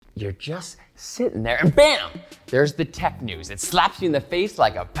you're just sitting there and bam, there's the tech news. It slaps you in the face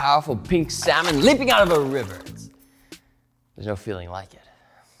like a powerful pink salmon leaping out of a river. There's no feeling like it.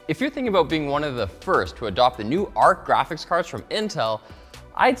 If you're thinking about being one of the first to adopt the new ARC graphics cards from Intel,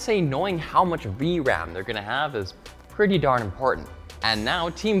 I'd say knowing how much VRAM they're gonna have is pretty darn important. And now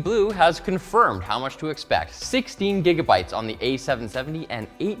Team Blue has confirmed how much to expect. 16 gigabytes on the A770 and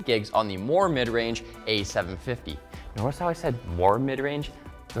 8 gigs on the more mid-range A750. Notice how I said more mid-range?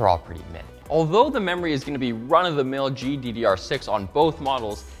 They're all pretty mid. Although the memory is going to be run-of-the-mill GDDR6 on both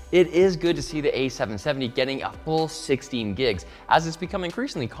models, it is good to see the A770 getting a full 16 gigs, as it's become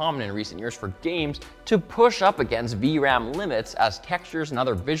increasingly common in recent years for games to push up against VRAM limits as textures and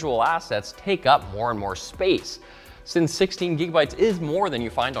other visual assets take up more and more space. Since 16 gigabytes is more than you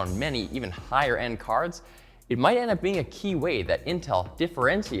find on many, even higher-end cards, it might end up being a key way that Intel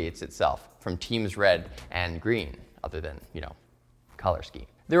differentiates itself from Teams Red and Green, other than, color scheme.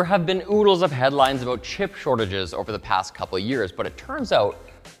 There have been oodles of headlines about chip shortages over the past couple of years, but it turns out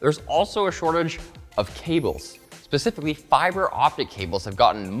there's also a shortage of cables. Specifically, fiber optic cables have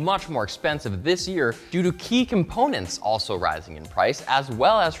gotten much more expensive this year due to key components also rising in price, as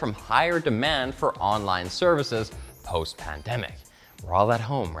well as from higher demand for online services post-pandemic. We're all at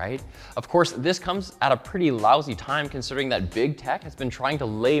home, right? Of course, this comes at a pretty lousy time considering that big tech has been trying to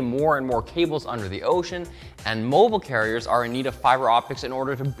lay more and more cables under the ocean, and mobile carriers are in need of fiber optics in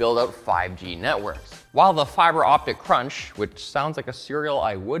order to build out 5G networks. While the fiber optic crunch, which sounds like a cereal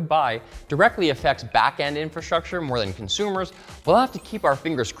I would buy, directly affects back-end infrastructure more than consumers, we'll have to keep our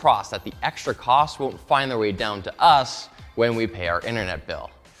fingers crossed that the extra costs won't find their way down to us when we pay our internet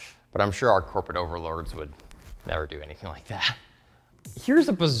bill. But I'm sure our corporate overlords would never do anything like that. Here's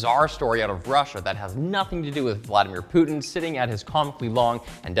a bizarre story out of Russia that has nothing to do with Vladimir Putin sitting at his comically long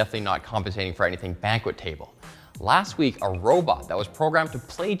and definitely not compensating for anything banquet table. Last week, a robot that was programmed to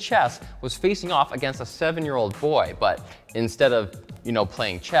play chess was facing off against a 7-year-old boy, but instead of,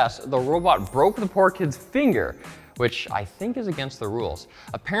 playing chess, the robot broke the poor kid's finger, which I think is against the rules.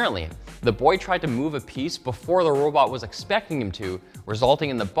 Apparently, the boy tried to move a piece before the robot was expecting him to, resulting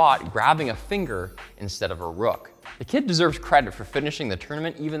in the bot grabbing a finger instead of a rook. The kid deserves credit for finishing the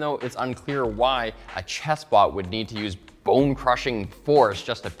tournament, even though it's unclear why a chess bot would need to use bone-crushing force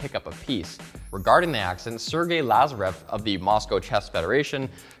just to pick up a piece. Regarding the accident, Sergei Lazarev of the Moscow Chess Federation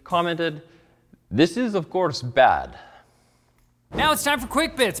commented, "This is of course bad." Now it's time for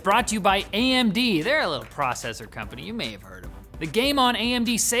Quick Bits, brought to you by AMD. They're a little processor company, you may have heard of them. The Game On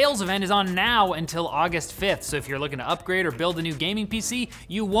AMD sales event is on now until August 5th, so if you're looking to upgrade or build a new gaming PC,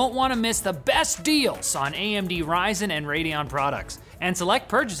 you won't want to miss the best deals on AMD Ryzen and Radeon products. And select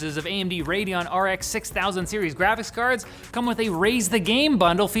purchases of AMD Radeon RX 6000 series graphics cards come with a Raise the Game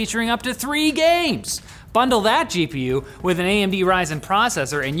bundle featuring up to 3 games. Bundle that GPU with an AMD Ryzen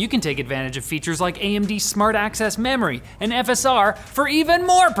processor and you can take advantage of features like AMD Smart Access Memory and FSR for even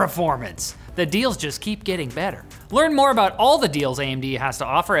more performance. The deals just keep getting better. Learn more about all the deals AMD has to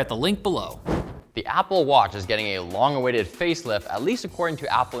offer at the link below. The Apple Watch is getting a long-awaited facelift, at least according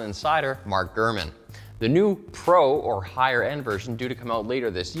to Apple insider Mark Gurman. The new Pro or higher-end version due to come out later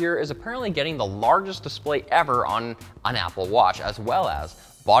this year is apparently getting the largest display ever on an Apple Watch, as well as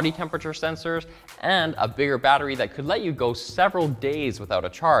body temperature sensors and a bigger battery that could let you go several days without a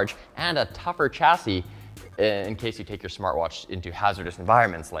charge, and a tougher chassis in case you take your smartwatch into hazardous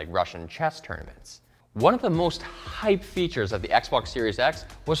environments like Russian chess tournaments. One of the most hyped features of the Xbox Series X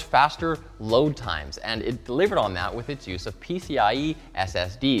was faster load times, and it delivered on that with its use of PCIe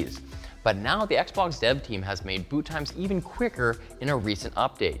SSDs. But now the Xbox dev team has made boot times even quicker in a recent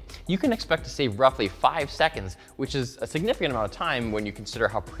update. You can expect to save roughly 5 seconds, which is a significant amount of time when you consider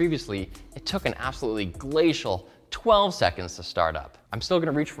how previously it took an absolutely glacial 12 seconds to start up. I'm still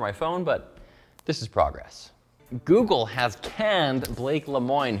gonna reach for my phone, but this is progress. Google has canned Blake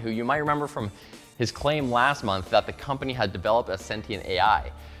Lemoine, who you might remember from his claim last month that the company had developed a sentient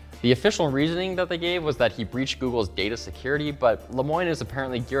AI. The official reasoning that they gave was that he breached Google's data security, but Lemoine is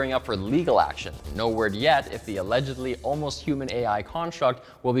apparently gearing up for legal action. No word yet if the allegedly almost human AI construct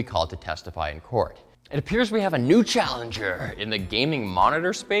will be called to testify in court. It appears we have a new challenger in the gaming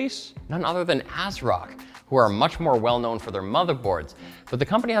monitor space, none other than ASRock, who are much more well known for their motherboards. But the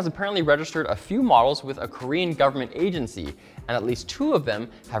company has apparently registered a few models with a Korean government agency, and at least 2 of them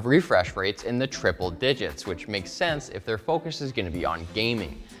have refresh rates in the triple digits, which makes sense if their focus is going to be on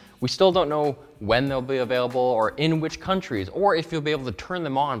gaming. We still don't know when they'll be available or in which countries, or if you'll be able to turn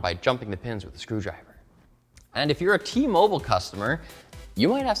them on by jumping the pins with a screwdriver. And if you're a T-Mobile customer, you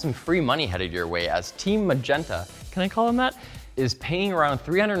might have some free money headed your way as Team Magenta, can I call them that? is paying around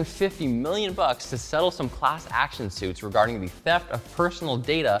 $350 million to settle some class action suits regarding the theft of personal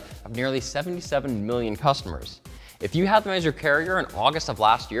data of nearly 77 million customers. If you had them as your carrier in August of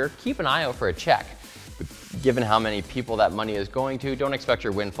last year, keep an eye out for a check. But given how many people that money is going to, don't expect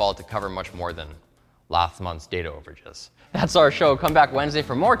your windfall to cover much more than last month's data overages. That's our show. Come back Wednesday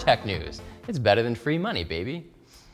for more tech news. It's better than free money, baby.